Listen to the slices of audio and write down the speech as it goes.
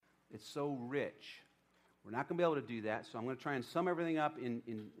It's so rich. We're not going to be able to do that, so I'm going to try and sum everything up in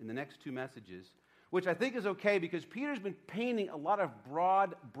the next two messages, which I think is okay because Peter's been painting a lot of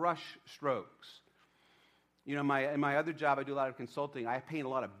broad brush strokes. You know, in my other job, I do a lot of consulting. I paint a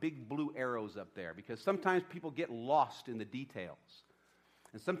lot of big blue arrows up there because sometimes people get lost in the details.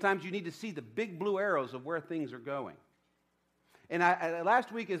 And sometimes you need to see the big blue arrows of where things are going. And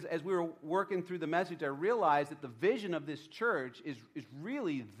last week, as we were working through the message, I realized that the vision of this church is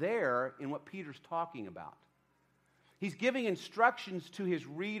really there in what Peter's talking about. He's giving instructions to his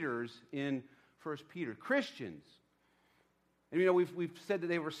readers in 1 Peter, Christians. And you know, we've said that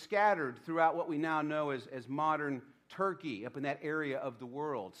they were scattered throughout what we now know as modern Turkey, up in that area of the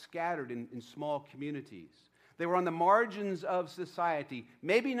world, scattered in small communities. They were on the margins of society,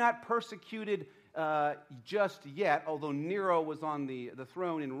 maybe not persecuted just yet, although Nero was on the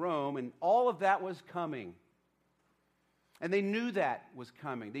throne in Rome, and all of that was coming. And they knew that was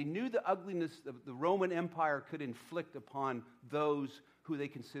coming. They knew the ugliness of the Roman Empire could inflict upon those who they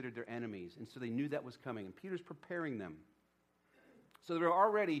considered their enemies. And so they knew that was coming. And Peter's preparing them. So they're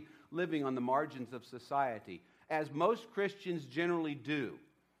already living on the margins of society, as most Christians generally do,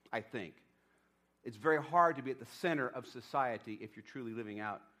 I think. It's very hard to be at the center of society if you're truly living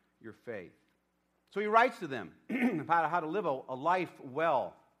out your faith. So he writes to them about how to live a life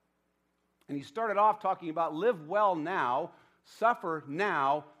well. And he started off talking about live well now, suffer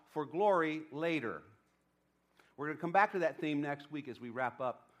now for glory later. We're going to come back to that theme next week as we wrap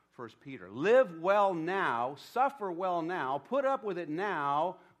up 1 Peter. Live well now, suffer well now, put up with it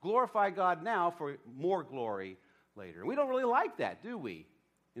now, glorify God now for more glory later. And we don't really like that, do we?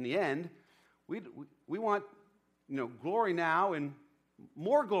 In the end, we want, glory now and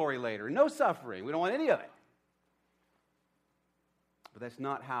more glory later. No suffering. We don't want any of it. But that's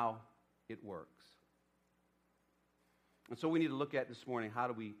not how it works. And so we need to look at this morning, how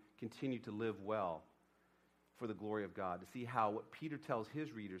do we continue to live well for the glory of God, to see how what Peter tells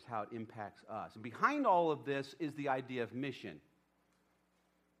his readers, how it impacts us. And behind all of this is the idea of mission.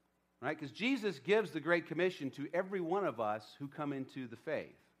 Right? Because Jesus gives the Great Commission to every one of us who come into the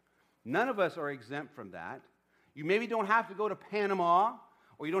faith. None of us are exempt from that. You maybe don't have to go to Panama,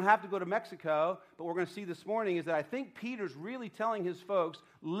 or you don't have to go to Mexico, but what we're going to see this morning is that I think Peter's really telling his folks,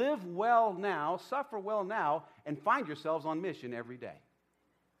 live well now, suffer well now, and find yourselves on mission every day.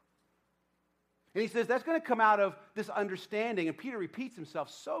 And he says that's going to come out of this understanding, and Peter repeats himself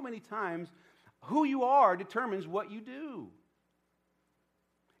so many times, who you are determines what you do.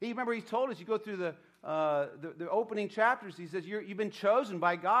 You remember he told us, you go through the opening chapters, he says you've been chosen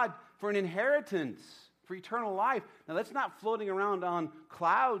by God for an inheritance, for eternal life. Now that's not floating around on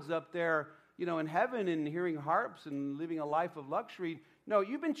clouds up there, in heaven and hearing harps and living a life of luxury. No,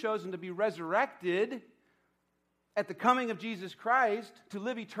 you've been chosen to be resurrected at the coming of Jesus Christ to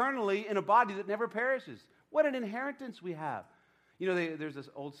live eternally in a body that never perishes. What an inheritance we have. There's this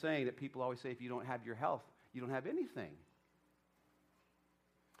old saying that people always say, if you don't have your health, you don't have anything.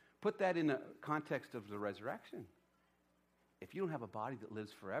 Put that in the context of the resurrection. If you don't have a body that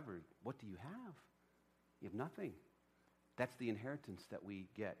lives forever, what do you have? You have nothing. That's the inheritance that we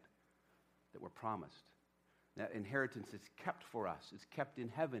get, that we're promised. That inheritance is kept for us. It's kept in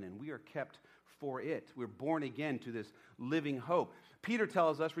heaven, and we are kept for it. We're born again to this living hope. Peter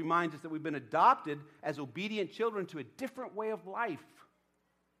reminds us that we've been adopted as obedient children to a different way of life.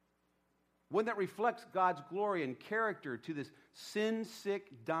 One that reflects God's glory and character to this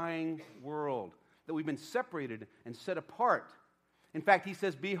sin-sick, dying world. That we've been separated and set apart. In fact, he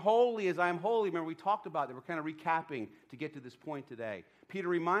says, be holy as I am holy. Remember, we talked about that. We're kind of recapping to get to this point today. Peter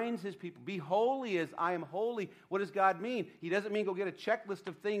reminds his people, be holy as I am holy. What does God mean? He doesn't mean go get a checklist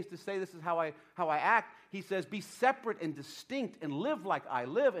of things to say this is how I act. He says, be separate and distinct and live like I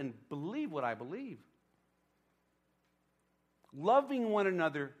live and believe what I believe. Loving one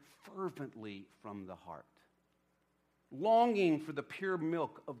another fervently from the heart. Longing for the pure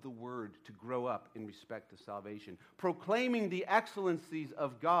milk of the word to grow up in respect to salvation. Proclaiming the excellencies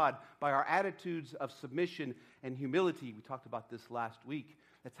of God by our attitudes of submission and humility. We talked about this last week.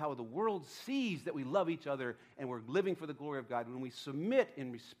 That's how the world sees that we love each other and we're living for the glory of God when we submit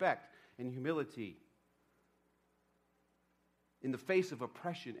in respect and humility. In the face of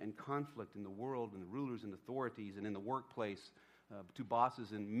oppression and conflict in the world and the rulers and authorities and in the workplace, to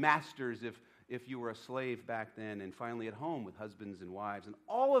bosses and masters if you were a slave back then, and finally at home with husbands and wives. And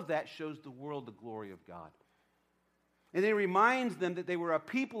all of that shows the world the glory of God. And he reminds them that they were a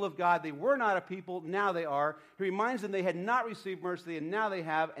people of God. They were not a people, now they are. He reminds them they had not received mercy, and now they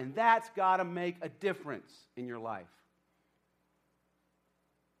have, and that's got to make a difference in your life.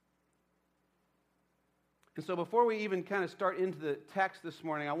 And so before we even kind of start into the text this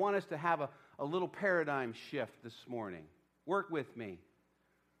morning, I want us to have a little paradigm shift this morning. Work with me.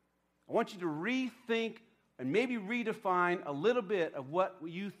 I want you to rethink and maybe redefine a little bit of what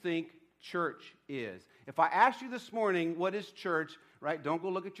you think church is. If I asked you this morning, what is church, right? Don't go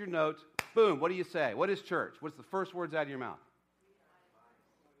look at your notes. Boom, what do you say? What is church? What's the first words out of your mouth?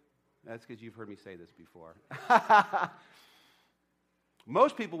 That's because you've heard me say this before.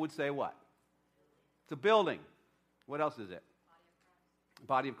 Most people would say what? It's a building. What else is it?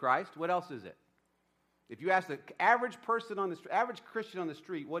 Body of Christ. What else is it? If you ask the average person on the street, average Christian on the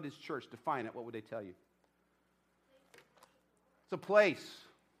street, what is church? Define it. What would they tell you? It's a place.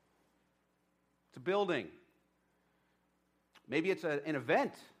 It's a building. Maybe it's an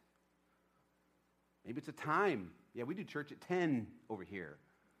event. Maybe it's a time. Yeah, we do church at 10 over here.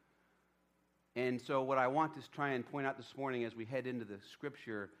 And so what I want to try and point out this morning as we head into the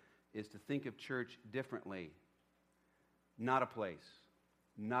scripture is to think of church differently. Not a place,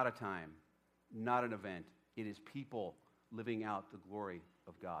 not a time, not an event. It is people living out the glory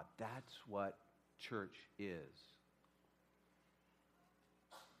of God. That's what church is.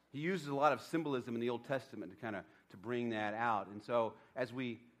 He uses a lot of symbolism in the Old Testament to bring that out. And so as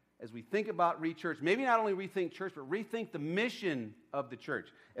we think about re-church, maybe not only rethink church, but rethink the mission of the church.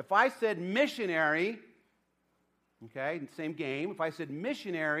 If I said missionary, okay, same game. If I said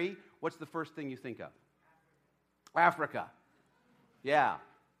missionary, what's the first thing you think of? Africa. Yeah,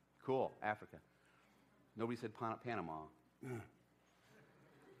 cool, Africa. Nobody said Panama.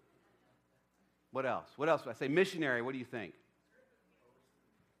 What else? What else? I say missionary, what do you think?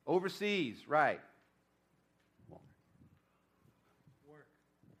 Overseas, right.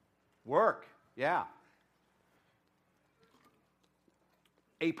 Work, yeah.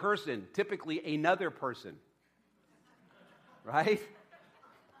 A person, typically another person. Right?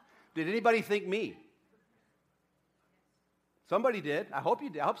 Did anybody think me? Somebody did. I hope you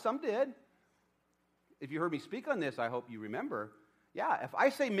did. I hope some did. If you heard me speak on this, I hope you remember. Yeah, if I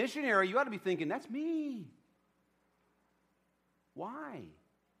say missionary, you ought to be thinking, that's me. Why?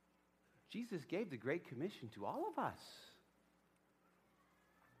 Jesus gave the Great Commission to all of us.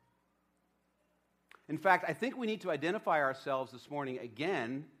 In fact, I think we need to identify ourselves this morning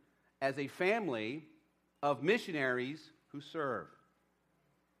again as a family of missionaries who serve.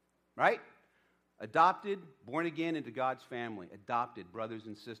 Right? Adopted, born again into God's family. Adopted, brothers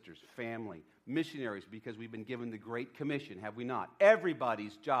and sisters, family. Missionaries, because we've been given the Great Commission, have we not?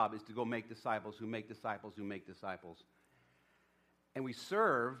 Everybody's job is to go make disciples who make disciples who make disciples. And we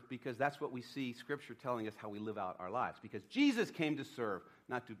serve because that's what we see Scripture telling us how we live out our lives. Because Jesus came to serve,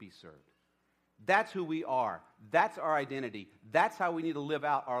 not to be served. That's who we are. That's our identity. That's how we need to live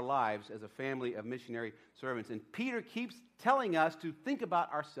out our lives as a family of missionary servants. And Peter keeps telling us to think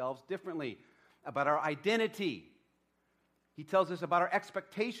about ourselves differently, about our identity. He tells us about our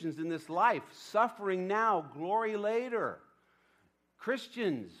expectations in this life, suffering now, glory later.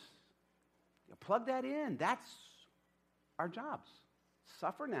 Christians, plug that in. That's our jobs.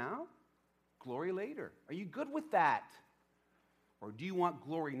 Suffer now, glory later. Are you good with that? Or do you want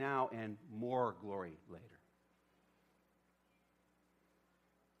glory now and more glory later?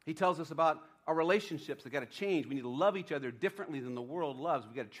 He tells us about our relationships that got to change. We need to love each other differently than the world loves.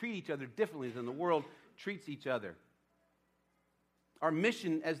 We got to treat each other differently than the world treats each other. Our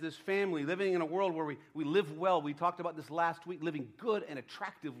mission as this family, living in a world where we live well. We talked about this last week, living good and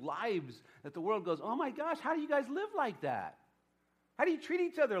attractive lives that the world goes, oh my gosh, how do you guys live like that? How do you treat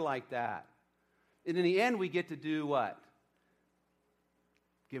each other like that? And in the end, we get to do what?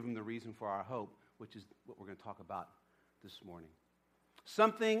 Give them the reason for our hope, which is what we're going to talk about this morning.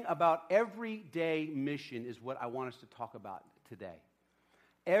 Something about everyday mission is what I want us to talk about today.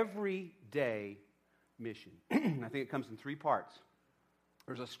 Everyday mission. I think it comes in three parts.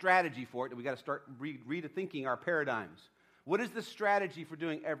 There's a strategy for it that we got to start rethinking our paradigms. What is the strategy for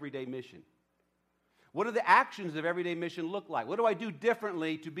doing everyday mission? What do the actions of everyday mission look like? What do I do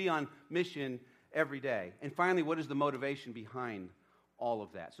differently to be on mission every day? And finally, what is the motivation behind all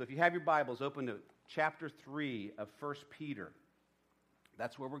of that? So if you have your Bibles, open to chapter 3 of 1 Peter.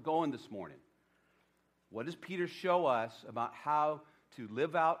 That's where we're going this morning. What does Peter show us about how to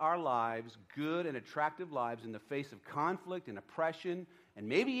live out our lives, good and attractive lives, in the face of conflict and oppression and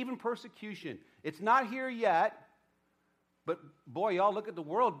maybe even persecution? It's not here yet, but boy, y'all look at the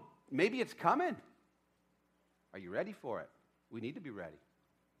world. Maybe it's coming. Are you ready for it? We need to be ready.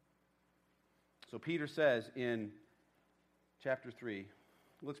 So Peter says in chapter 3,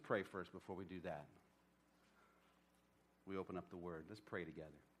 let's pray first before we do that. We open up the Word. Let's pray together.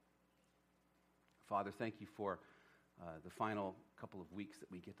 Father, thank you for the final couple of weeks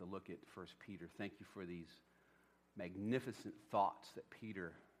that we get to look at 1 Peter. Thank you for these magnificent thoughts that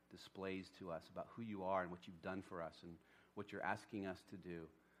Peter displays to us about who you are and what you've done for us and what you're asking us to do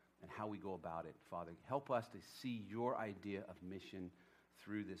and how we go about it. Father, help us to see your idea of mission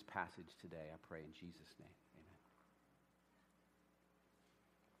through this passage today, I pray in Jesus' name.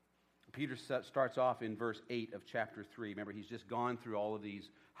 Peter starts off in verse 8 of chapter 3. Remember, he's just gone through all of these.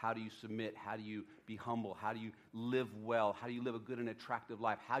 How do you submit? How do you be humble? How do you live well? How do you live a good and attractive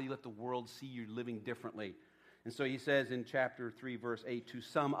life? How do you let the world see you living differently? And so he says in chapter 3, verse 8, to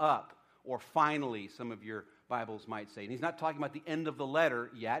sum up, or finally, some of your Bibles might say. And he's not talking about the end of the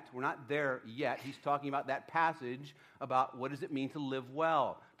letter yet. We're not there yet. He's talking about that passage about what does it mean to live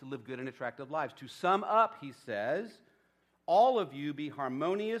well, to live good and attractive lives. To sum up, he says, all of you be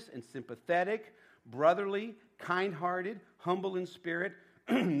harmonious and sympathetic, brotherly, kind-hearted, humble in spirit,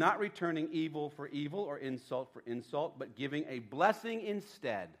 not returning evil for evil or insult for insult, but giving a blessing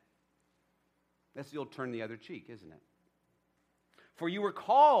instead. That's the old turn the other cheek, isn't it? For you were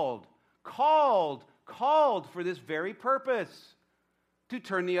called for this very purpose, to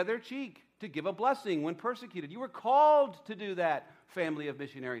turn the other cheek, to give a blessing when persecuted. You were called to do that, family of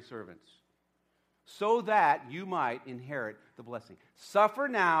missionary servants, so that you might inherit the blessing. Suffer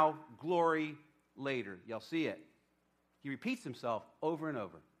now, glory later. Y'all see it. He repeats himself over and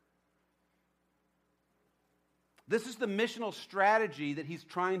over. This is the missional strategy that he's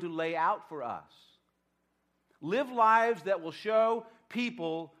trying to lay out for us. Live lives that will show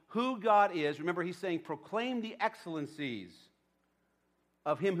people who God is. Remember, he's saying, proclaim the excellencies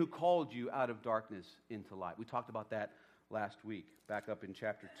of him who called you out of darkness into light. We talked about that last week, back up in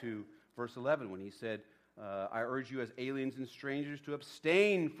chapter 2, verse 11, when he said, I urge you as aliens and strangers to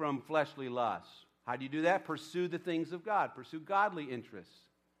abstain from fleshly lusts. How do you do that? Pursue the things of God. Pursue godly interests.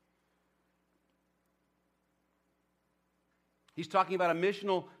 He's talking about a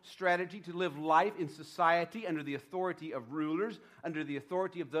missional strategy to live life in society under the authority of rulers, under the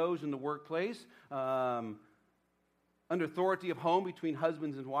authority of those in the workplace, under authority of home between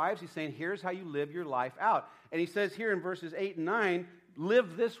husbands and wives. He's saying, here's how you live your life out. And he says here in verses 8 and 9,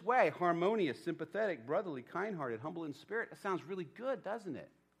 live this way, harmonious, sympathetic, brotherly, kind-hearted, humble in spirit. That sounds really good, doesn't it?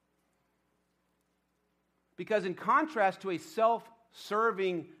 Because in contrast to a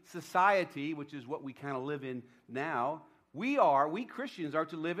self-serving society, which is what we kind of live in now, we Christians are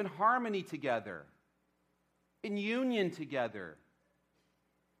to live in harmony together, in union together.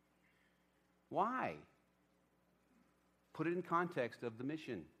 Why? Put it in context of the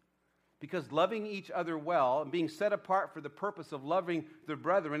mission. Because loving each other well and being set apart for the purpose of loving the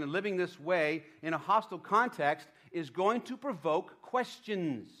brethren and living this way in a hostile context is going to provoke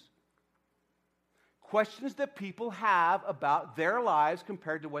questions. Questions that people have about their lives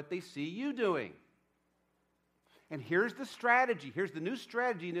compared to what they see you doing. And here's the strategy. Here's the new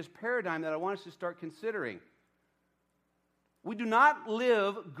strategy in this paradigm that I want us to start considering. We do not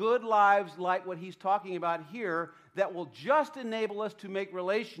live good lives like what he's talking about here that will just enable us to make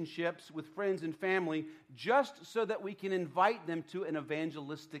relationships with friends and family just so that we can invite them to an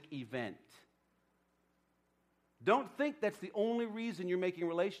evangelistic event. Don't think that's the only reason you're making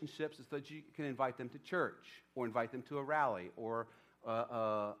relationships is so that you can invite them to church or invite them to a rally or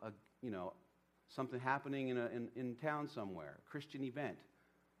something happening in town somewhere, a Christian event.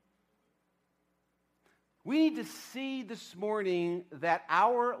 We need to see this morning that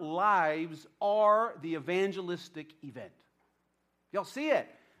our lives are the evangelistic event. Y'all see it?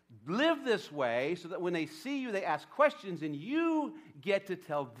 Live this way so that when they see you, they ask questions and you get to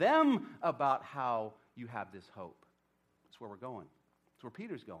tell them about how you have this hope. That's where we're going. That's where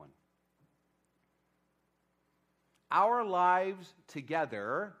Peter's going. Our lives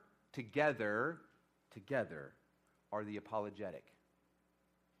together are the apologetic,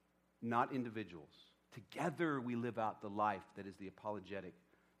 not individuals. Together we live out the life that is the apologetic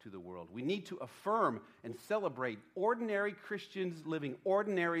to the world. We need to affirm and celebrate ordinary Christians living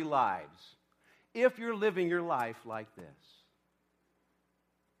ordinary lives if you're living your life like this.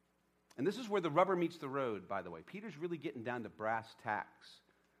 And this is where the rubber meets the road, by the way. Peter's really getting down to brass tacks.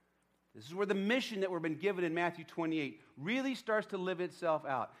 This is where the mission that we've been given in Matthew 28 really starts to live itself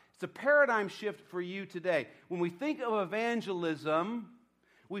out. It's a paradigm shift for you today. When we think of evangelism,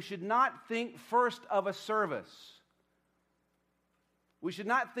 we should not think first of a service. We should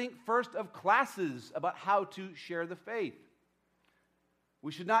not think first of classes about how to share the faith.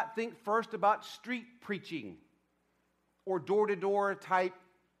 We should not think first about street preaching or door-to-door type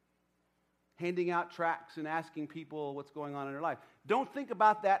handing out tracts and asking people what's going on in their life. Don't think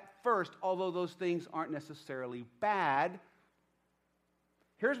about that first, although those things aren't necessarily bad.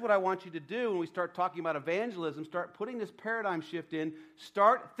 Here's what I want you to do when we start talking about evangelism, start putting this paradigm shift in,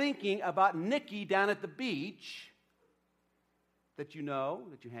 start thinking about Nikki down at the beach that you know,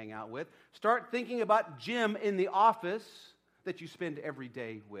 that you hang out with. Start thinking about Jim in the office that you spend every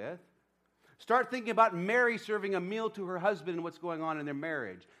day with. Start thinking about Mary serving a meal to her husband and what's going on in their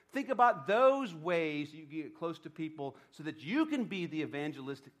marriage. Think about those ways you get close to people so that you can be the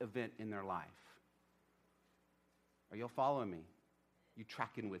evangelistic event in their life. Are you all following me? You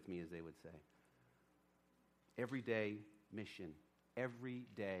tracking with me, as they would say. Everyday mission.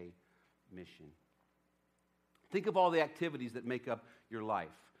 Everyday mission. Think of all the activities that make up your life.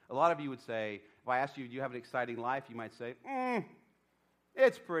 A lot of you would say, if I asked you, do you have an exciting life? You might say,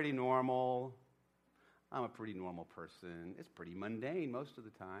 it's pretty normal. I'm a pretty normal person. It's pretty mundane most of the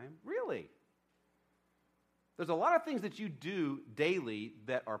time. Really? There's a lot of things that you do daily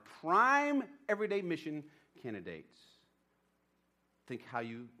that are prime everyday mission candidates. Think how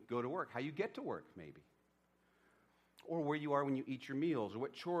you go to work, how you get to work, maybe. Or where you are when you eat your meals, or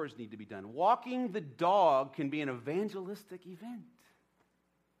what chores need to be done. Walking the dog can be an evangelistic event.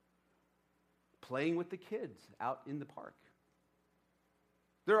 Playing with the kids out in the park.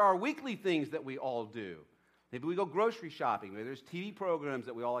 There are weekly things that we all do. Maybe we go grocery shopping. Maybe there's TV programs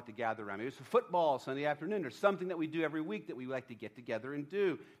that we all like to gather around. Maybe there's football Sunday afternoon. There's something that we do every week that we like to get together and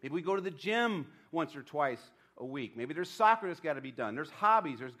do. Maybe we go to the gym once or twice a week. Maybe there's soccer that's got to be done. There's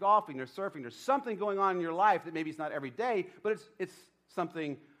hobbies. There's golfing. There's surfing. There's something going on in your life that maybe it's not every day, but it's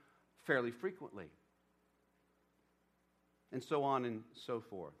something fairly frequently. And so on and so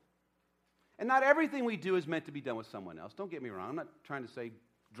forth. And not everything we do is meant to be done with someone else. Don't get me wrong. I'm not trying to say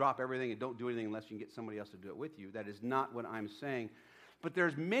drop everything and don't do anything unless you can get somebody else to do it with you. That is not what I'm saying. But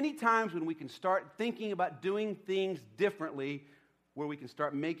there's many times when we can start thinking about doing things differently, where we can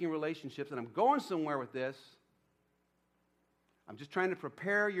start making relationships. And I'm going somewhere with this. I'm just trying to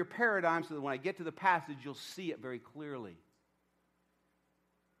prepare your paradigm so that when I get to the passage, you'll see it very clearly.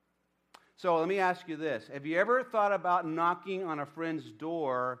 So let me ask you this. Have you ever thought about knocking on a friend's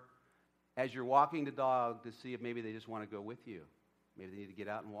door as you're walking the dog to see if maybe they just want to go with you? Maybe they need to get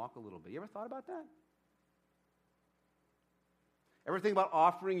out and walk a little bit. You ever thought about that? Ever think about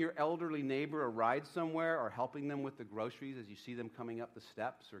offering your elderly neighbor a ride somewhere or helping them with the groceries as you see them coming up the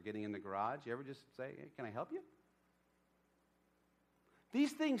steps or getting in the garage? You ever just say, hey, can I help you?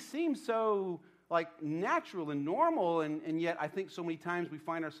 These things seem so natural and normal, and yet I think so many times we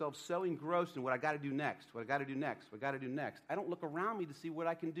find ourselves so engrossed in what I got to do next, what I got to do next, what I got to do next. I don't look around me to see what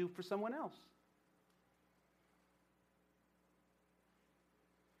I can do for someone else.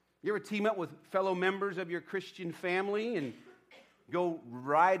 You ever team up with fellow members of your Christian family and go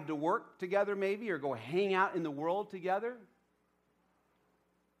ride to work together maybe, or go hang out in the world together?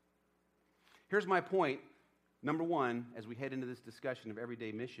 Here's my point. Number one, as we head into this discussion of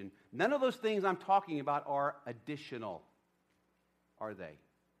everyday mission, none of those things I'm talking about are additional, are they?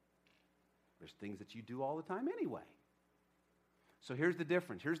 There's things that you do all the time anyway. So here's the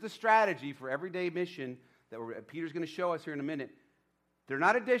difference. Here's the strategy for everyday mission that Peter's going to show us here in a minute. They're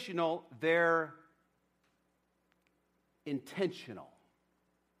not additional, they're intentional.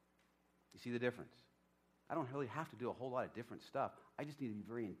 You see the difference? I don't really have to do a whole lot of different stuff. I just need to be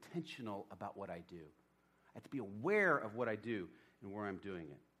very intentional about what I do. I have to be aware of what I do and where I'm doing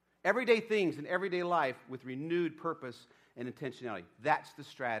it. Everyday things in everyday life with renewed purpose and intentionality. That's the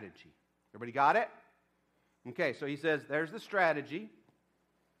strategy. Everybody got it? Okay, so he says, there's the strategy.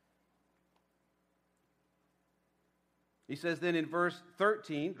 He says then in verse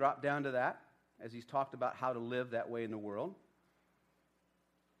 13, drop down to that, as he's talked about how to live that way in the world.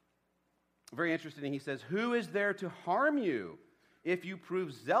 Very interesting, he says, who is there to harm you if you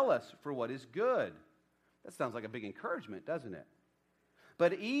prove zealous for what is good? That sounds like a big encouragement, doesn't it?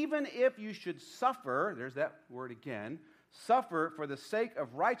 But even if you should suffer, there's that word again, suffer for the sake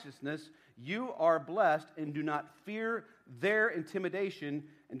of righteousness, you are blessed, and do not fear their intimidation,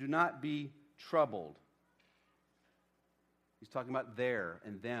 and do not be troubled. He's talking about their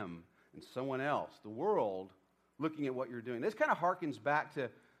and them and someone else, the world, looking at what you're doing. This kind of harkens back to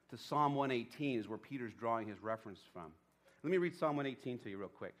Psalm 118 is where Peter's drawing his reference from. Let me read Psalm 118 to you real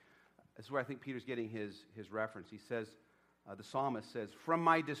quick. This is where I think Peter's getting his reference. He says, the psalmist says, from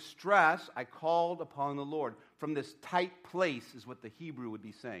my distress I called upon the Lord. From this tight place is what the Hebrew would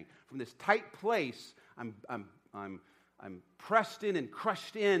be saying. From this tight place, I'm pressed in and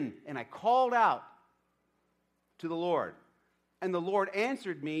crushed in, and I called out to the Lord. And the Lord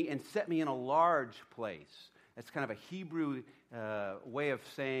answered me and set me in a large place. That's kind of a Hebrew way of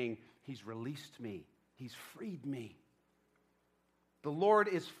saying he's released me. He's freed me. The Lord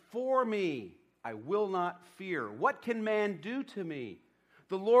is for me. I will not fear. What can man do to me?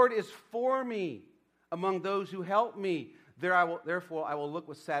 The Lord is for me among those who help me. Therefore, I will look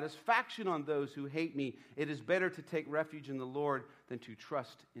with satisfaction on those who hate me. It is better to take refuge in the Lord than to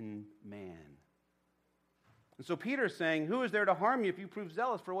trust in man. And so Peter is saying, who is there to harm you if you prove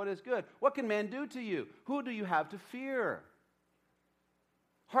zealous for what is good? What can man do to you? Who do you have to fear?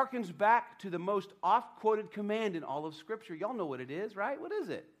 Harkens back to the most oft-quoted command in all of Scripture. Y'all know what it is, right? What is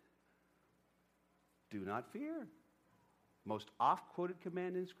it? Do not fear. Most oft-quoted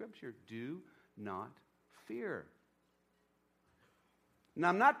command in Scripture. Do not fear. Now,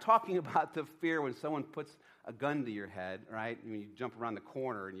 I'm not talking about the fear when someone puts a gun to your head, right? When you jump around the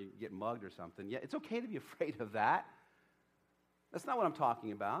corner and you get mugged or something. Yeah, it's okay to be afraid of that. That's not what I'm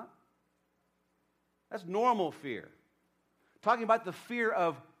talking about. That's normal fear. Talking about the fear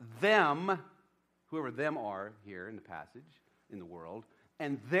of them, whoever them are here in the passage, in the world,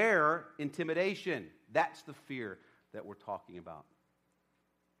 and their intimidation. That's the fear that we're talking about.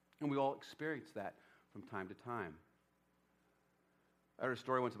 And we all experience that from time to time. I heard a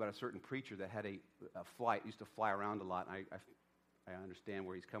story once about a certain preacher that had a flight, used to fly around a lot. I understand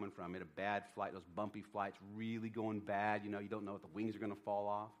where he's coming from. He had a bad flight, those bumpy flights, really going bad. You don't know if the wings are going to fall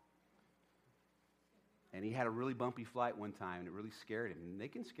off. And he had a really bumpy flight one time, and it really scared him. And they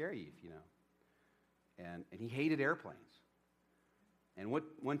can scare you, if you know. And he hated airplanes. And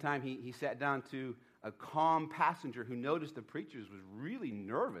one time he sat down to a calm passenger who noticed the preacher was really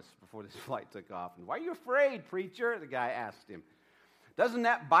nervous before this flight took off. And, why are you afraid, preacher? The guy asked him. Doesn't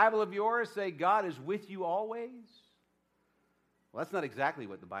that Bible of yours say God is with you always? Well, that's not exactly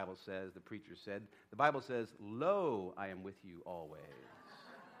what the Bible says, the preacher said. The Bible says, lo, I am with you always.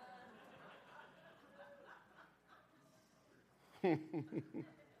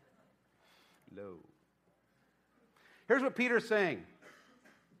 Lo. Here's what Peter's saying.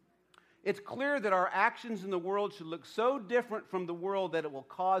 It's clear that our actions in the world should look so different from the world that it will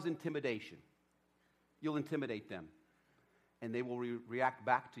cause intimidation. You'll intimidate them. And they will react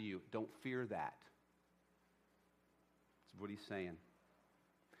back to you. Don't fear that. That's what he's saying.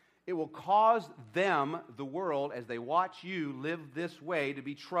 It will cause them, the world, as they watch you live this way, to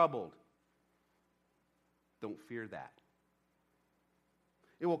be troubled. Don't fear that.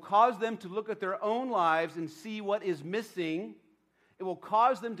 It will cause them to look at their own lives and see what is missing. It will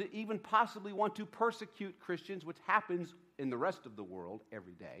cause them to even possibly want to persecute Christians, which happens in the rest of the world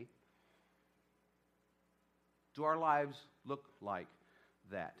every day. Do our lives look like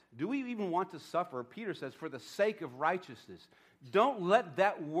that? Do we even want to suffer, Peter says, for the sake of righteousness? Don't let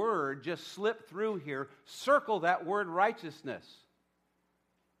that word just slip through here. Circle that word righteousness.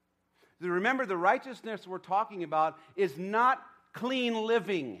 Remember, the righteousness we're talking about is not clean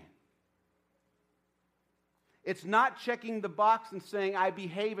living. It's not checking the box and saying, I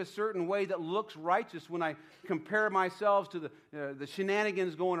behave a certain way that looks righteous when I compare myself to the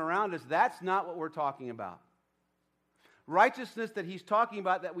shenanigans going around us. That's not what we're talking about. Righteousness that he's talking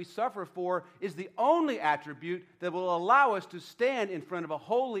about that we suffer for is the only attribute that will allow us to stand in front of a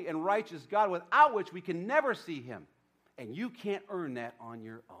holy and righteous God, without which we can never see him. And you can't earn that on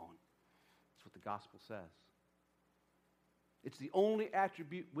your own. That's what the gospel says. It's the only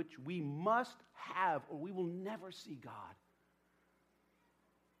attribute which we must have, or we will never see God.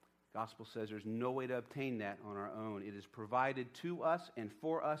 The gospel says there's no way to obtain that on our own. It is provided to us and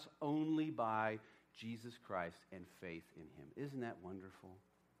for us only by Jesus Christ and faith in him. Isn't that wonderful?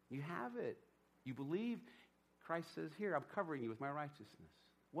 You have it. You believe. Christ says, here, I'm covering you with my righteousness.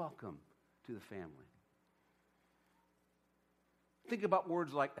 Welcome to the family. Think about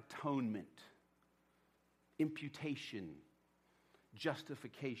words like atonement, imputation,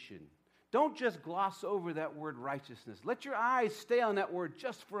 justification. Don't just gloss over that word righteousness. Let your eyes stay on that word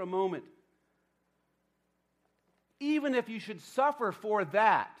just for a moment. Even if you should suffer for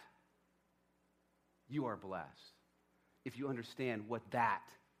that, you are blessed if you understand what that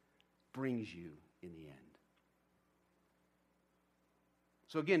brings you in the end.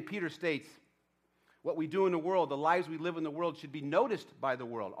 So again, Peter states, what we do in the world, the lives we live in the world, should be noticed by the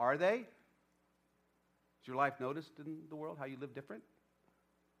world. Are they? Is your life noticed in the world, how you live different?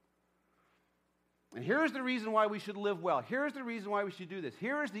 And here's the reason why we should live well. Here's the reason why we should do this.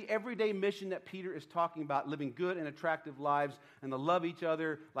 Here is the everyday mission that Peter is talking about, living good and attractive lives and to love each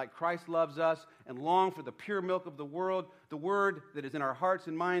other like Christ loves us and long for the pure milk of the world, the word that is in our hearts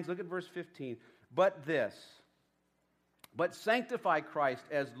and minds. Look at verse 15. But sanctify Christ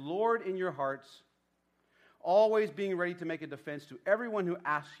as Lord in your hearts, always being ready to make a defense to everyone who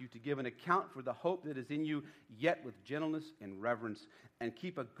asks you to give an account for the hope that is in you, yet with gentleness and reverence, and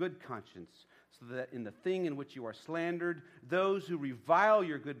keep a good conscience, so that in the thing in which you are slandered, those who revile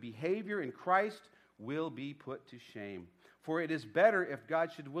your good behavior in Christ will be put to shame. For it is better, if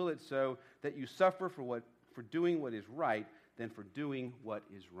God should will it so, that you suffer for doing what is right than for doing what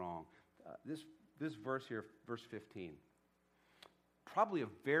is wrong. This verse here, verse 15, probably a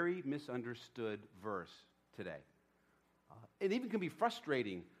very misunderstood verse today. It even can be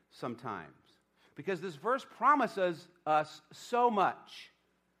frustrating sometimes because this verse promises us so much,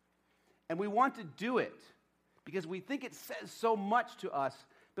 and we want to do it because we think it says so much to us,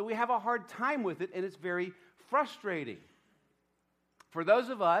 but we have a hard time with it, and it's very frustrating. For those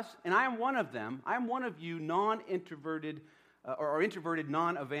of us, and I am one of them, I am one of you non-introverted or introverted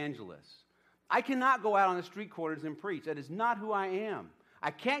non-evangelists. I cannot go out on the street corners and preach. That is not who I am.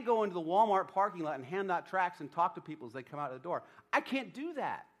 I can't go into the Walmart parking lot and hand out tracts and talk to people as they come out of the door. I can't do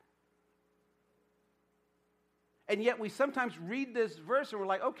that. And yet we sometimes read this verse and we're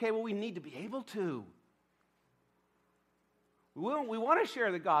like, okay, well, we need to be able to. We want to share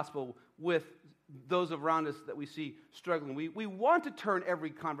the gospel with those around us that we see struggling. We want to turn every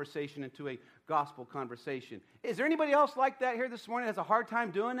conversation into a gospel conversation. Is there anybody else like that here this morning that has a hard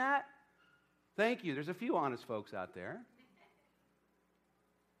time doing that? Thank you. There's a few honest folks out there.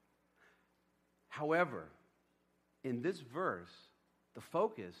 However, in this verse, the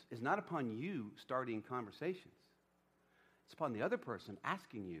focus is not upon you starting conversations. It's upon the other person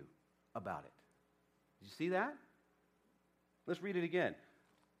asking you about it. Did you see that? Let's read it again.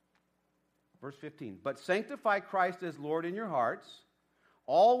 Verse 15. But sanctify Christ as Lord in your hearts,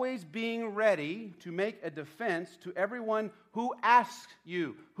 always being ready to make a defense to everyone who asks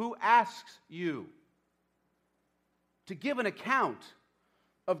you. Who asks you to give an account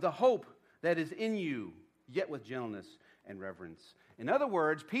of the hope that is in you, yet with gentleness and reverence. In other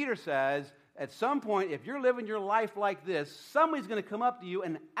words, Peter says, at some point, if you're living your life like this, somebody's going to come up to you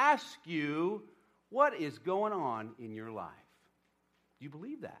and ask you what is going on in your life. Do you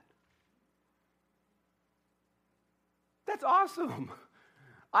believe that? That's awesome.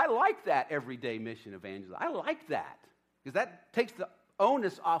 I like that everyday mission evangelism. I like that because that takes the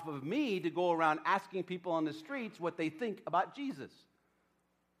onus off of me to go around asking people on the streets what they think about Jesus.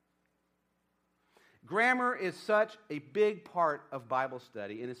 Grammar is such a big part of Bible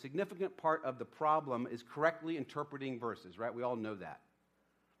study, and a significant part of the problem is correctly interpreting verses, right? We all know that.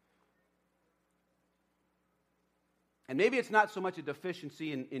 And maybe it's not so much a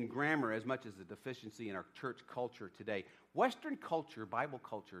deficiency in grammar as much as a deficiency in our church culture today. Western culture, Bible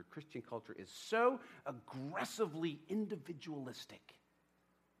culture, Christian culture is so aggressively individualistic.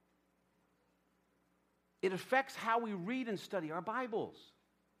 It affects how we read and study our Bibles.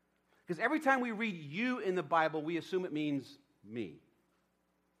 Because every time we read you in the Bible, we assume it means me.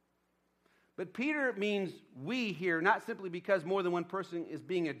 But Peter means we here, not simply because more than one person is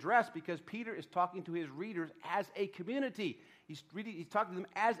being addressed, because Peter is talking to his readers as a community. He's talking to them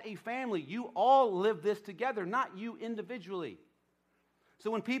as a family. You all live this together, not you individually. So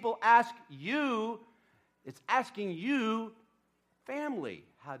when people ask you, it's asking you, family,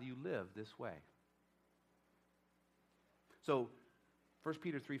 how do you live this way? So 1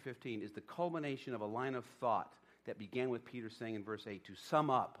 Peter 3:15 is the culmination of a line of thought that began with Peter saying in verse 8, to sum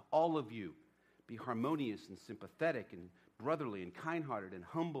up, all of you, be harmonious and sympathetic and brotherly and kind-hearted and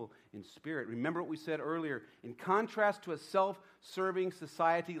humble in spirit. Remember what we said earlier. In contrast to a self-serving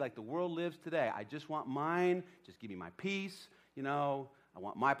society like the world lives today, I just want mine, just give me my piece, I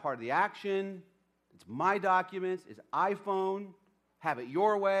want my part of the action, it's my documents, it's iPhone, have it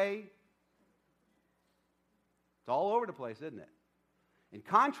your way. It's all over the place, isn't it? In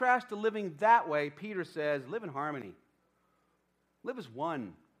contrast to living that way, Peter says, live in harmony. Live as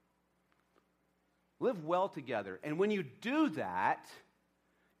one. Live well together. And when you do that,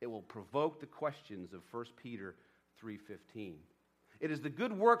 it will provoke the questions of 1 Peter 3:15. It is the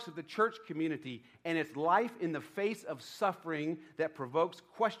good works of the church community and its life in the face of suffering that provokes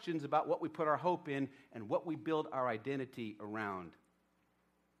questions about what we put our hope in and what we build our identity around.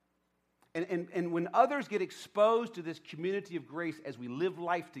 And when others get exposed to this community of grace as we live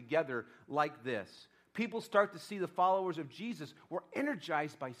life together like this, people start to see the followers of Jesus. We're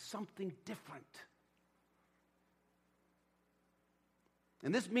energized by something different.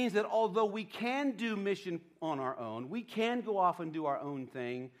 And this means that although we can do mission on our own, we can go off and do our own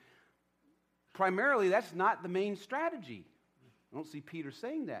thing, primarily that's not the main strategy. I don't see Peter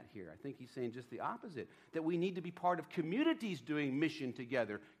saying that here. I think he's saying just the opposite, that we need to be part of communities doing mission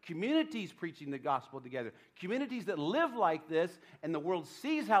together, communities preaching the gospel together, communities that live like this, and the world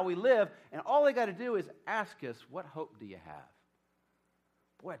sees how we live, and all they got to do is ask us, what hope do you have?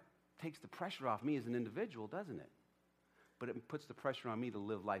 Boy, it takes the pressure off me as an individual, doesn't it? But it puts the pressure on me to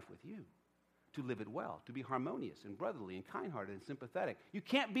live life with you, to live it well, to be harmonious and brotherly and kind-hearted and sympathetic. You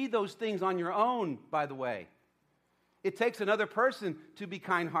can't be those things on your own, by the way. It takes another person to be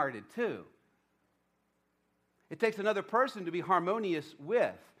kind-hearted too. It takes another person to be harmonious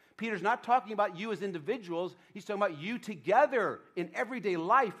with. Peter's not talking about you as individuals. He's talking about you together in everyday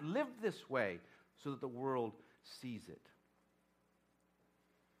life. Live this way so that the world sees it.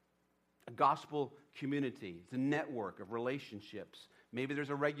 A gospel community. It's a network of relationships. Maybe there's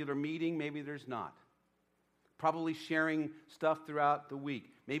a regular meeting, maybe there's not. Probably sharing stuff throughout the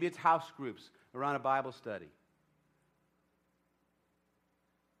week. Maybe it's house groups around a Bible study.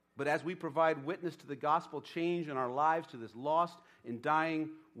 But as we provide witness to the gospel change in our lives to this lost and dying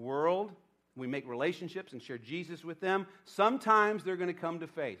world, we make relationships and share Jesus with them. Sometimes they're going to come to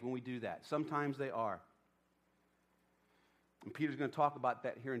faith when we do that. Sometimes they are. And Peter's going to talk about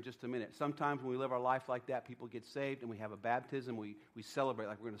that here in just a minute. Sometimes when we live our life like that, people get saved and we have a baptism. We celebrate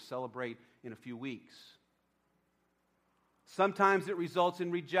like we're going to celebrate in a few weeks. Sometimes it results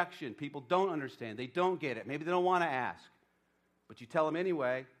in rejection. People don't understand. They don't get it. Maybe they don't want to ask. But you tell them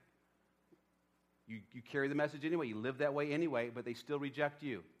anyway. You carry the message anyway. You live that way anyway, but they still reject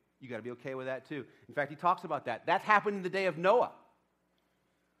you. You got to be okay with that too. In fact, he talks about that. That happened in the day of Noah.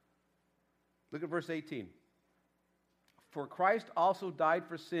 Look at verse 18. For Christ also died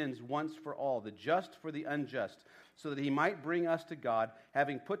for sins once for all, the just for the unjust, so that he might bring us to God,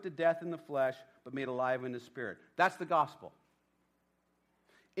 having put to death in the flesh, but made alive in the spirit. That's the gospel.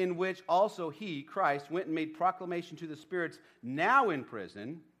 In which also he, Christ, went and made proclamation to the spirits now in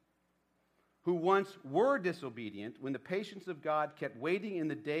prison, who once were disobedient, when the patience of God kept waiting in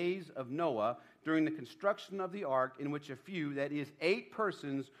the days of Noah during the construction of the ark, in which a few, that is 8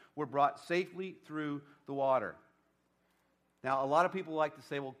 persons, were brought safely through the water. Now, a lot of people like to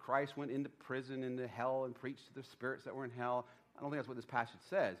say, well, Christ went into prison, into hell, and preached to the spirits that were in hell. I don't think that's what this passage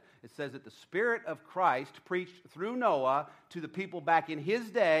says. It says that the Spirit of Christ preached through Noah to the people back in his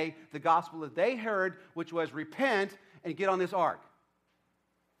day the gospel that they heard, which was repent and get on this ark.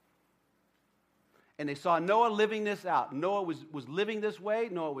 And they saw Noah living this out. Noah was living this way.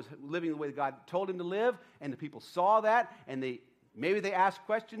 Noah was living the way God told him to live. And the people saw that. And maybe they asked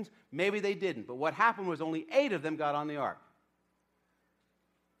questions. Maybe they didn't. But what happened was only 8 of them got on the ark.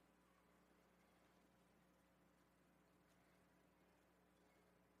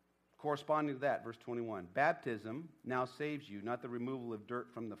 Corresponding to that, verse 21. Baptism now saves you, not the removal of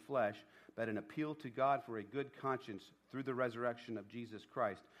dirt from the flesh, but an appeal to God for a good conscience through the resurrection of Jesus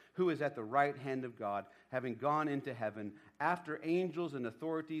Christ, who is at the right hand of God, having gone into heaven, after angels and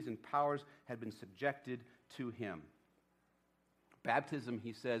authorities and powers had been subjected to him. Baptism,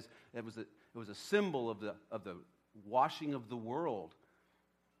 he says, it was a symbol of the washing of the world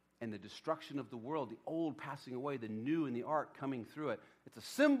and the destruction of the world, the old passing away, the new in the ark coming through it. It's a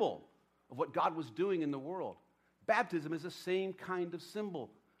symbol of what God was doing in the world. Baptism is the same kind of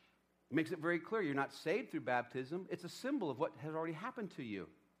symbol. It makes it very clear you're not saved through baptism. It's a symbol of what has already happened to you.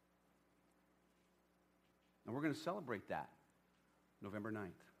 And we're going to celebrate that November 9th.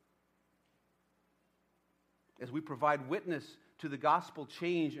 As we provide witness to the gospel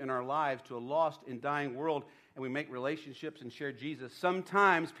change in our lives to a lost and dying world, and we make relationships and share Jesus,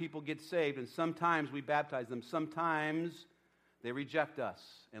 sometimes people get saved, and sometimes we baptize them. Sometimes they reject us.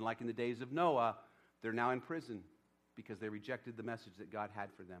 And like in the days of Noah, they're now in prison because they rejected the message that God had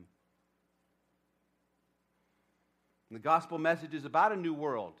for them. And the gospel message is about a new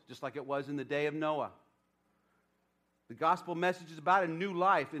world, just like it was in the day of Noah. The gospel message is about a new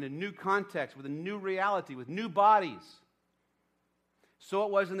life in a new context, with a new reality, with new bodies. So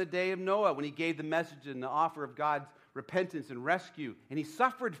it was in the day of Noah when he gave the message and the offer of God's repentance and rescue, and he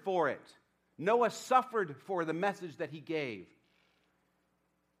suffered for it. Noah suffered for the message that he gave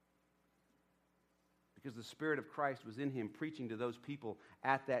because the Spirit of Christ was in him preaching to those people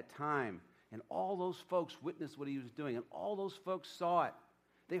at that time. And all those folks witnessed what he was doing, and all those folks saw it.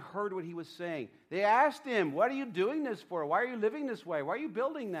 They heard what he was saying. They asked him, what are you doing this for? Why are you living this way? Why are you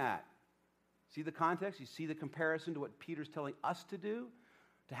building that? See the context? You see the comparison to what Peter's telling us to do?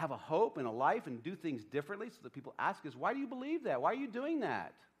 To have a hope and a life and do things differently, so that people ask us, why do you believe that? Why are you doing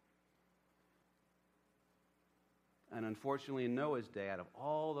that? And unfortunately, in Noah's day, out of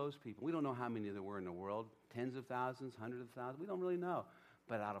all those people, we don't know how many there were in the world, tens of thousands, hundreds of thousands, we don't really know.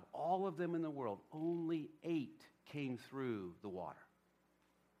 But out of all of them in the world, only 8 came through the water.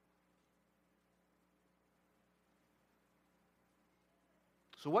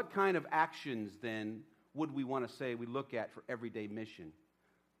 So what kind of actions, then, would we want to say we look at for everyday mission?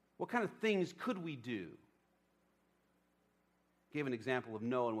 What kind of things could we do? Gave an example of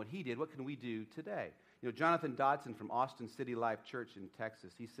Noah and what he did. What can we do today? You know, Jonathan Dodson from Austin City Life Church in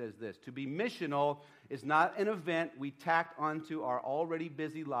Texas, he says this: to be missional is not an event we tacked onto our already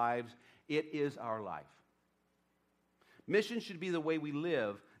busy lives. It is our life. Mission should be the way we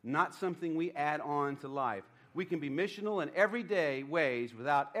live, not something we add on to life. we can be missional in everyday ways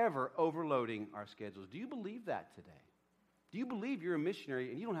without ever overloading our schedules. Do you believe that today? Do you believe you're a missionary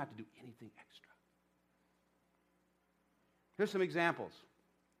and you don't have to do anything extra? Here's some examples.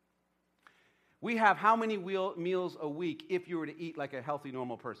 We have how many meals a week if you were to eat like a healthy,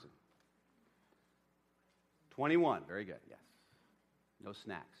 normal person? 21. Very good, yes. No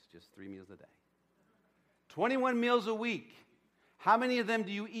snacks, just 3 meals a day. 21 meals a week. How many of them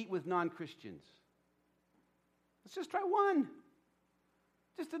do you eat with non-Christians? Let's just try one.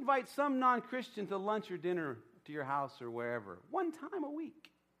 Just invite some non-Christian to lunch or dinner to your house or wherever. One time a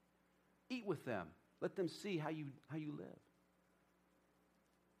week. Eat with them. Let them see how you live.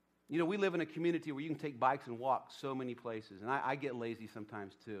 You know, we live in a community where you can take bikes and walk so many places. And I get lazy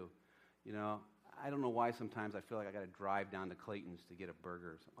sometimes too. You know, I don't know why sometimes I feel like I got to drive down to Clayton's to get a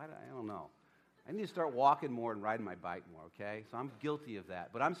burger. I don't know. I need to start walking more and riding my bike more, okay? So I'm guilty of that.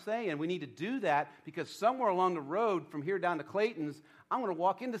 But I'm saying we need to do that because somewhere along the road from here down to Clayton's, I'm going to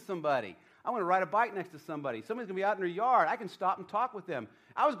walk into somebody. I'm going to ride a bike next to somebody. Somebody's going to be out in their yard. I can stop and talk with them.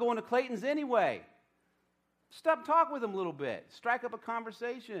 I was going to Clayton's anyway. Stop and talk with them a little bit. Strike up a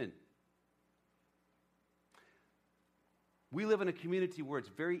conversation. We live in a community where it's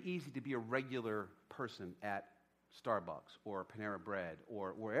very easy to be a regular person at Starbucks or Panera Bread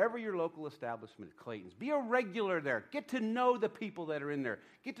or wherever your local establishment is, Clayton's. Be a regular there. Get to know the people that are in there.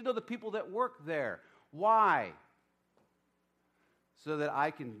 Get to know the people that work there. Why? So that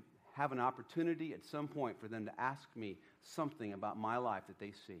I can have an opportunity at some point for them to ask me something about my life that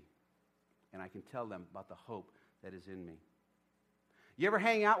they see. And I can tell them about the hope that is in me. You ever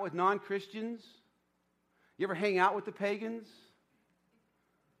hang out with non-Christians? You ever hang out with the pagans?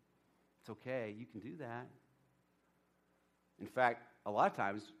 It's okay. You can do that. In fact, a lot of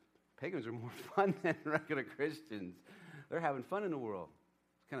times, pagans are more fun than regular Christians. They're having fun in the world.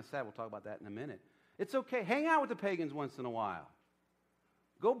 It's kind of sad. We'll talk about that in a minute. It's okay. Hang out with the pagans once in a while.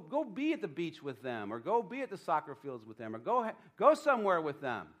 Go be at the beach with them, or go be at the soccer fields with them, or go somewhere with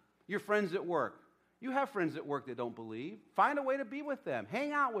them. Your friends at work. You have friends at work that don't believe. Find a way to be with them.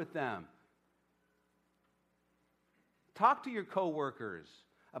 Hang out with them. Talk to your coworkers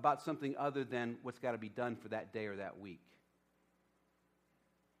about something other than what's got to be done for that day or that week.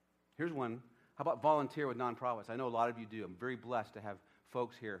 Here's one. How about volunteer with nonprofits? I know a lot of you do. I'm very blessed to have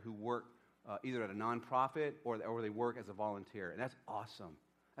folks here who work either at a nonprofit or they work as a volunteer. And that's awesome.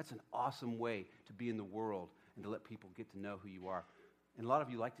 That's an awesome way to be in the world and to let people get to know who you are. And a lot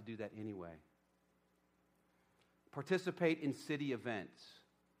of you like to do that anyway. Participate in city events.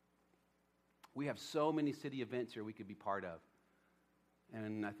 We have so many city events here we could be part of.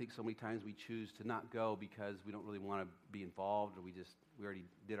 And I think so many times we choose to not go because we don't really want to be involved, or we already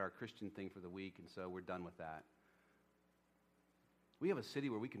did our Christian thing for the week, and so we're done with that. We have a city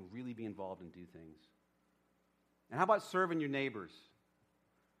where we can really be involved and do things. And how about serving your neighbors?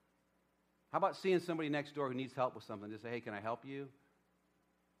 How about seeing somebody next door who needs help with something? Just say, hey, can I help you?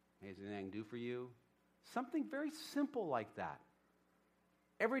 Hey, is there anything I can do for you? Something very simple like that.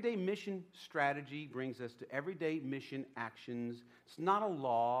 Everyday mission strategy brings us to everyday mission actions. It's not a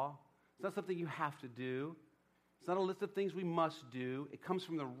law. It's not something you have to do. It's not a list of things we must do. It comes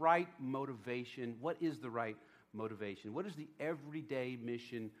from the right motivation. What is the right motivation? What is the everyday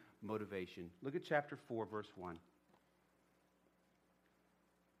mission motivation? Look at chapter 4, verse 1.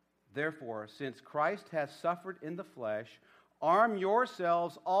 Therefore, since Christ has suffered in the flesh, arm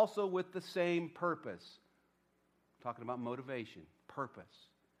yourselves also with the same purpose. Talking about motivation, purpose.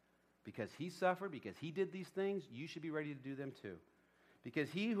 Because he suffered, because he did these things, you should be ready to do them too.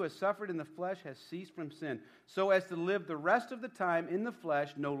 Because he who has suffered in the flesh has ceased from sin, so as to live the rest of the time in the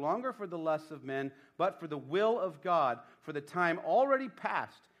flesh, no longer for the lusts of men, but for the will of God. For the time already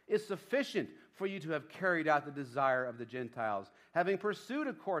past is sufficient for you to have carried out the desire of the Gentiles, having pursued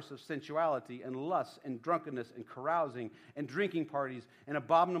a course of sensuality and lust and drunkenness and carousing and drinking parties and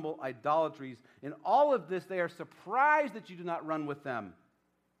abominable idolatries. In all of this they are surprised that you do not run with them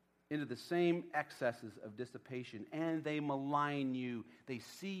into the same excesses of dissipation, and they malign you. They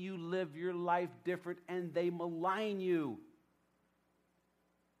see you live your life different, and they malign you.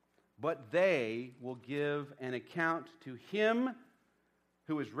 But they will give an account to him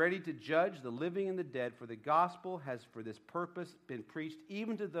who is ready to judge the living and the dead, for the gospel has for this purpose been preached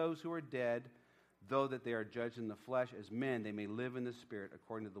even to those who are dead, though that they are judged in the flesh as men, they may live in the spirit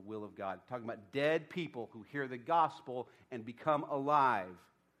according to the will of God. Talking about dead people who hear the gospel and become alive.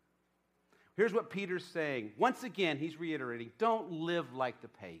 Here's what Peter's saying. Once again, he's reiterating, don't live like the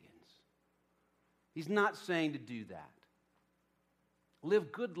pagans. He's not saying to do that.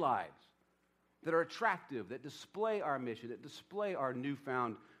 Live good lives that are attractive, that display our mission, that display our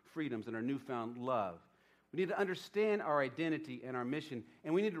newfound freedoms and our newfound love. We need to understand our identity and our mission,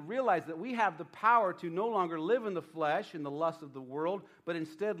 and we need to realize that we have the power to no longer live in the flesh and the lust of the world, but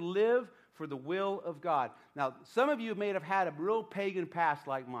instead live for the will of God. Now, some of you may have had a real pagan past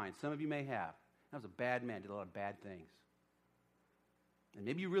like mine. Some of you may have. I was a bad man, did a lot of bad things. And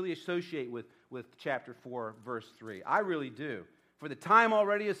maybe you really associate with chapter 4, verse 3. I really do. For the time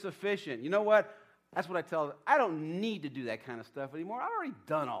already is sufficient. You know what? That's what I tell them. I don't need to do that kind of stuff anymore. I've already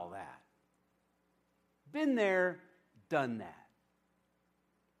done all that. Been there, done that.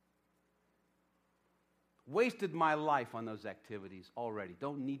 Wasted my life on those activities already.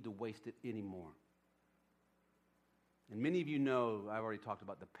 Don't need to waste it anymore. And many of you know, I've already talked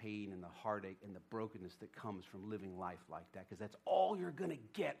about the pain and the heartache and the brokenness that comes from living life like that, because that's all you're going to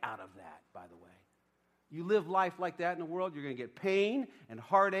get out of that, by the way. You live life like that in the world, you're going to get pain and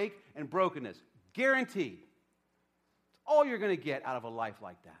heartache and brokenness. Guaranteed. It's all you're going to get out of a life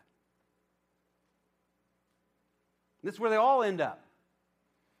like that. And that's where they all end up.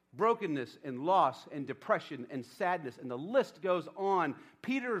 Brokenness and loss and depression and sadness, and the list goes on.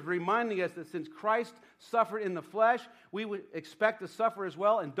 Peter is reminding us that since Christ suffered in the flesh, we would expect to suffer as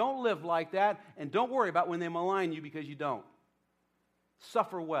well, and don't live like that, and don't worry about when they malign you, because you don't.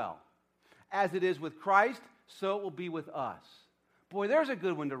 Suffer well. As it is with Christ, so it will be with us. Boy, there's a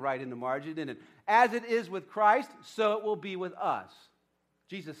good one to write in the margin, isn't it? As it is with Christ, so it will be with us.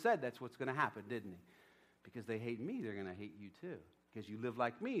 Jesus said that's what's going to happen, didn't he? Because they hate me, they're going to hate you too. Because you live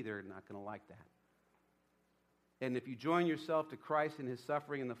like me, they're not going to like that. And if you join yourself to Christ in his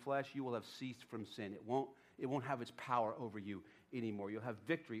suffering in the flesh, you will have ceased from sin. It won't have its power over you anymore. You'll have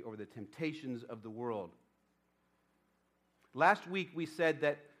victory over the temptations of the world. Last week we said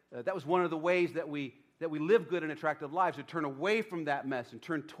that that was one of the ways that we live good and attractive lives, to turn away from that mess and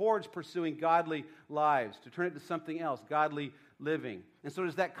turn towards pursuing godly lives, to turn it to something else, godly living. And so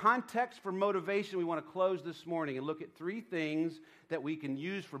there's that context for motivation. We want to close this morning and look at 3 things that we can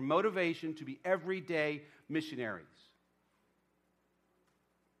use for motivation to be everyday missionaries.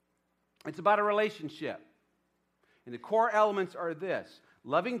 It's about a relationship. And the core elements are this: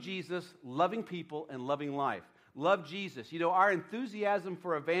 loving Jesus, loving people, and loving life. Love Jesus. You know, our enthusiasm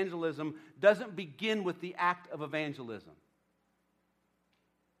for evangelism doesn't begin with the act of evangelism.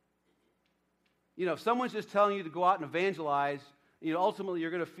 You know, if someone's just telling you to go out and evangelize, you know, ultimately you're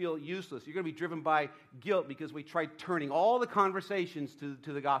going to feel useless. You're going to be driven by guilt because we tried turning all the conversations to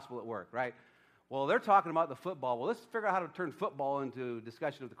the gospel at work, right? Well, they're talking about the football. Well, let's figure out how to turn football into a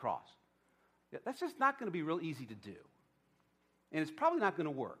discussion of the cross. Yeah, that's just not going to be real easy to do. And it's probably not going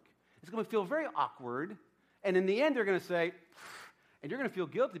to work. It's going to feel very awkward. And in the end, they're going to say, and you're going to feel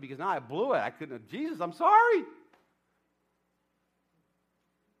guilty because now I blew it. I couldn't, Jesus, I'm sorry.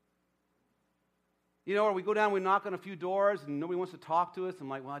 You know, or we go down, we knock on a few doors, and nobody wants to talk to us. I'm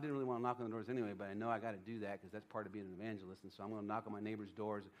like, well, I didn't really want to knock on the doors anyway, but I know I got to do that because that's part of being an evangelist. And so I'm going to knock on my neighbor's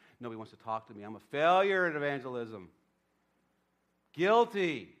doors. Nobody wants to talk to me. I'm a failure at evangelism.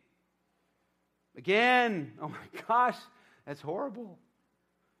 Guilty. Again, oh my gosh, that's horrible.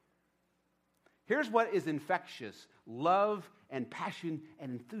 Here's what is infectious: love and passion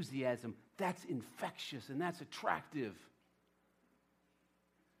and enthusiasm. That's infectious and that's attractive.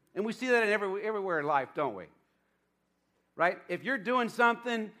 And we see that in everywhere in life, don't we? Right? If you're doing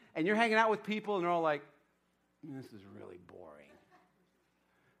something and you're hanging out with people and they're all like, this is really boring.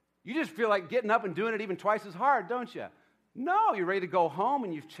 You just feel like getting up and doing it even twice as hard, don't you? No, you're ready to go home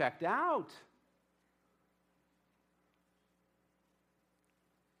and you've checked out.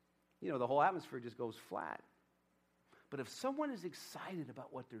 You know, the whole atmosphere just goes flat. But if someone is excited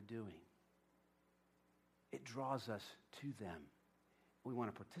about what they're doing, it draws us to them. We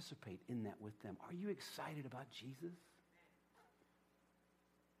want to participate in that with them. Are you excited about Jesus?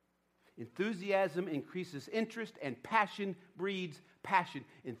 Enthusiasm increases interest, and passion breeds passion.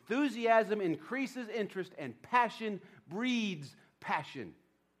 Enthusiasm increases interest, and passion breeds passion.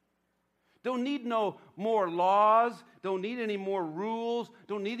 Don't need no more laws. Don't need any more rules.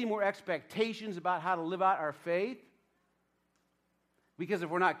 Don't need any more expectations about how to live out our faith. Because if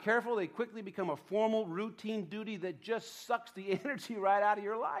we're not careful, they quickly become a formal, routine duty that just sucks the energy right out of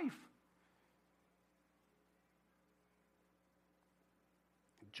your life.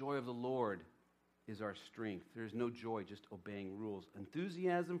 The joy of the Lord is our strength. There's no joy just obeying rules.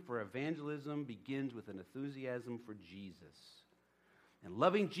 Enthusiasm for evangelism begins with an enthusiasm for Jesus. And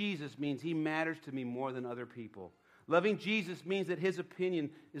loving Jesus means he matters to me more than other people. Loving Jesus means that his opinion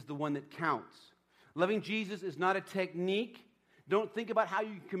is the one that counts. Loving Jesus is not a technique. Don't think about how you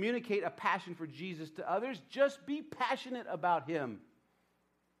can communicate a passion for Jesus to others. Just be passionate about him.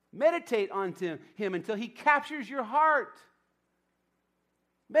 Meditate on him until he captures your heart.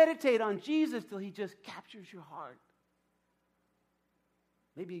 Meditate on Jesus till he just captures your heart.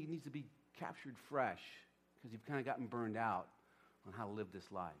 Maybe he needs to be captured fresh because you've kind of gotten burned out on how to live this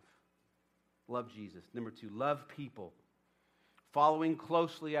life. Love Jesus. Number 2, love people. Following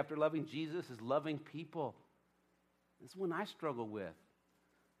closely after loving Jesus is loving people. This is one I struggle with.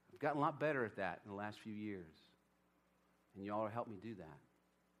 I've gotten a lot better at that in the last few years. And y'all have helped me do that.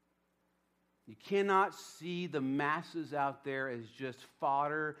 You cannot see the masses out there as just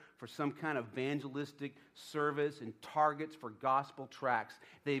fodder for some kind of evangelistic service and targets for gospel tracts.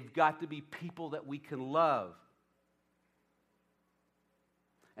 They've got to be people that we can love.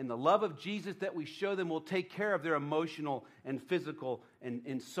 And the love of Jesus that we show them will take care of their emotional and physical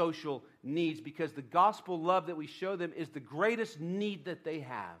and social needs, because the gospel love that we show them is the greatest need that they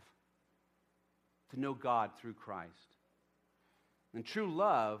have, to know God through Christ. And true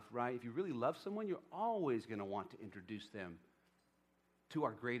love, right, if you really love someone, you're always going to want to introduce them to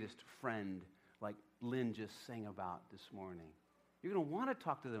our greatest friend, like Lynn just sang about this morning. You're going to want to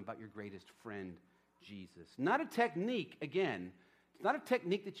talk to them about your greatest friend, Jesus. Not a technique, again, it's not a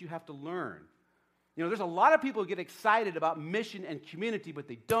technique that you have to learn. You know, there's a lot of people who get excited about mission and community, but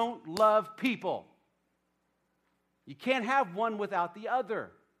they don't love people. You can't have one without the other.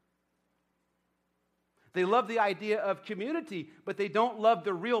 They love the idea of community, but they don't love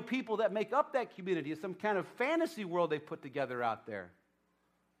the real people that make up that community. It's some kind of fantasy world they've put together out there.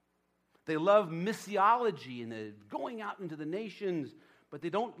 They love missiology and the going out into the nations, but they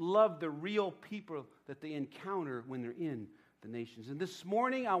don't love the real people that they encounter when they're in the nations. And this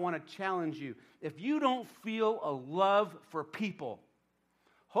morning, I want to challenge you. If you don't feel a love for people,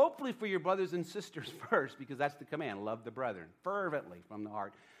 hopefully for your brothers and sisters first, because that's the command, love the brethren, fervently from the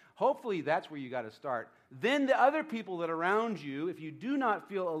heart. Hopefully that's where you got to start. Then the other people that are around you, if you do not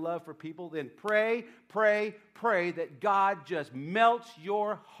feel a love for people, then pray, pray, pray that God just melts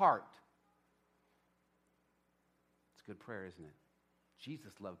your heart. It's a good prayer, isn't it?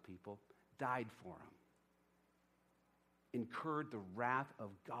 Jesus loved people, died for them, incurred the wrath of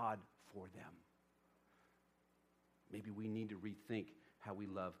God for them. Maybe we need to rethink how we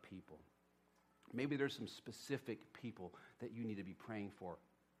love people. Maybe there's some specific people that you need to be praying for.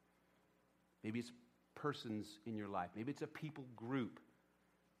 Maybe it's persons in your life. Maybe it's a people group.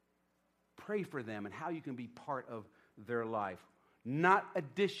 Pray for them and how you can be part of their life. Not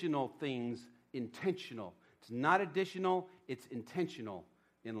additional things, intentional. It's not additional, it's intentional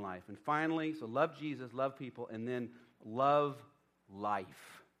in life. And finally, so love Jesus, love people, and then love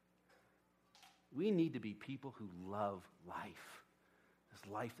life. We need to be people who love life.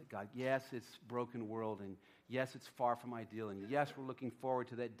 This life that God, yes, it's a broken world, and yes, it's far from ideal, and yes, we're looking forward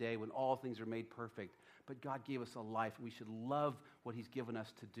to that day when all things are made perfect. But God gave us a life. We should love what he's given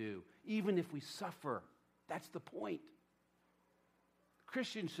us to do, even if we suffer. That's the point.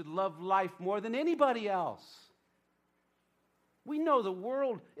 Christians should love life more than anybody else. We know the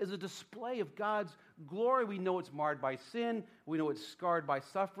world is a display of God's glory. We know it's marred by sin. We know it's scarred by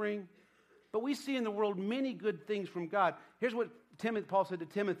suffering. But we see in the world many good things from God. Here's what Paul said to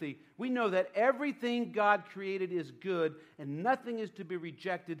Timothy. We know that everything God created is good, and nothing is to be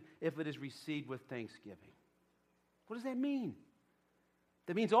rejected if it is received with thanksgiving. What does that mean?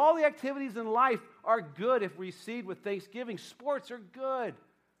 That means all the activities in life are good if received with thanksgiving. Sports are good.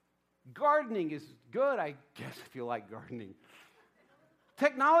 Gardening is good. I guess if you like gardening.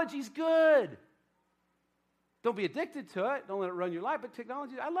 Technology's good. Don't be addicted to it. Don't let it run your life. But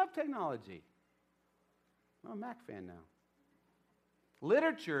technology, I love technology. I'm a Mac fan now.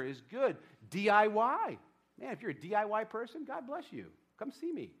 Literature is good. DIY. Man, if you're a DIY person, God bless you. Come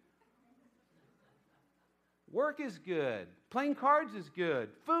see me. Work is good. Playing cards is good.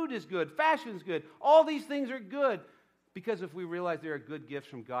 Food is good. Fashion is good. All these things are good because if we realize they are good gifts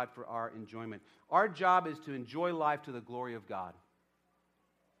from God for our enjoyment. Our job is to enjoy life to the glory of God.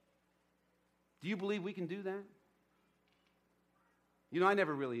 Do you believe we can do that? You know, I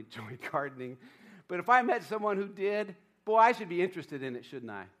never really enjoyed gardening, but if I met someone who did, boy, I should be interested in it,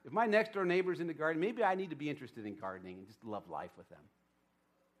 shouldn't I? If my next door neighbor's into gardening, maybe I need to be interested in gardening and just love life with them.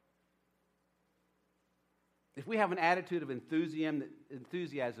 If we have an attitude of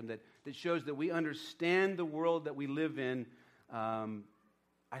enthusiasm that shows that we understand the world that we live in,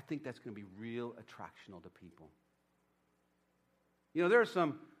 I think that's going to be real attractional to people. You know, there are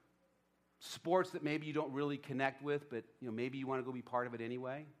some sports that maybe you don't really connect with, but you know, maybe you want to go be part of it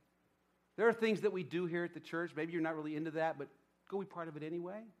anyway. There are things that we do here at the church. Maybe you're not really into that, but go be part of it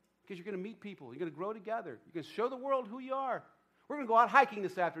anyway because you're going to meet people. You're going to grow together. You're going to show the world who you are. We're going to go out hiking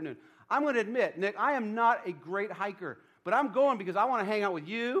this afternoon. I'm going to admit, Nick, I am not a great hiker, But I'm going because I want to hang out with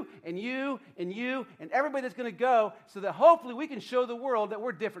you and you and you and everybody that's going to go so that hopefully we can show the world that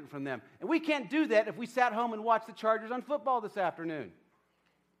we're different from them. And we can't do that if we sat home and watched the Chargers on football this afternoon.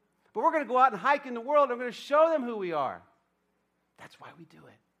 But we're going to go out and hike in the world and we're going to show them who we are. That's why we do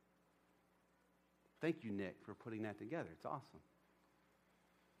it. Thank you, Nick, for putting that together. It's awesome.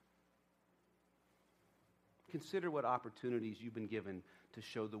 Consider what opportunities you've been given to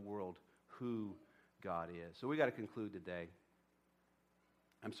show the world who God is. So we got to conclude today.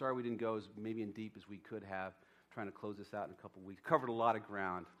 I'm sorry we didn't go as maybe in deep as we could have, trying to close this out in a couple weeks. Covered a lot of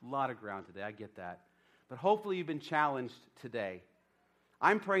ground today. I get that. But hopefully you've been challenged today.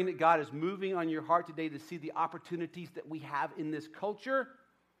 I'm praying that God is moving on your heart today to see the opportunities that we have in this culture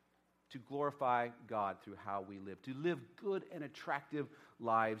to glorify God through how we live, to live good and attractive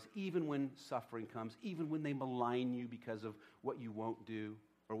lives, even when suffering comes, even when they malign you because of what you won't do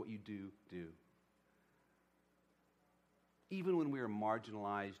or what you do. Even when we are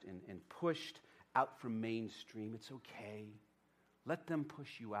marginalized and pushed out from mainstream, it's okay. Let them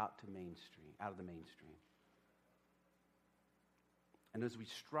push you out of the mainstream. And as we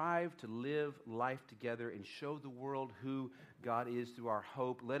strive to live life together and show the world who God is through our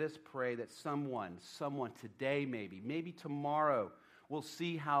hope, let us pray that someone today maybe tomorrow, will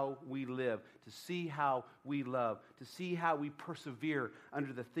see how we live, to see how we love, to see how we persevere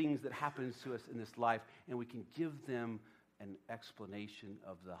under the things that happens to us in this life, and we can give them an explanation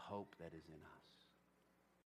of the hope that is in us.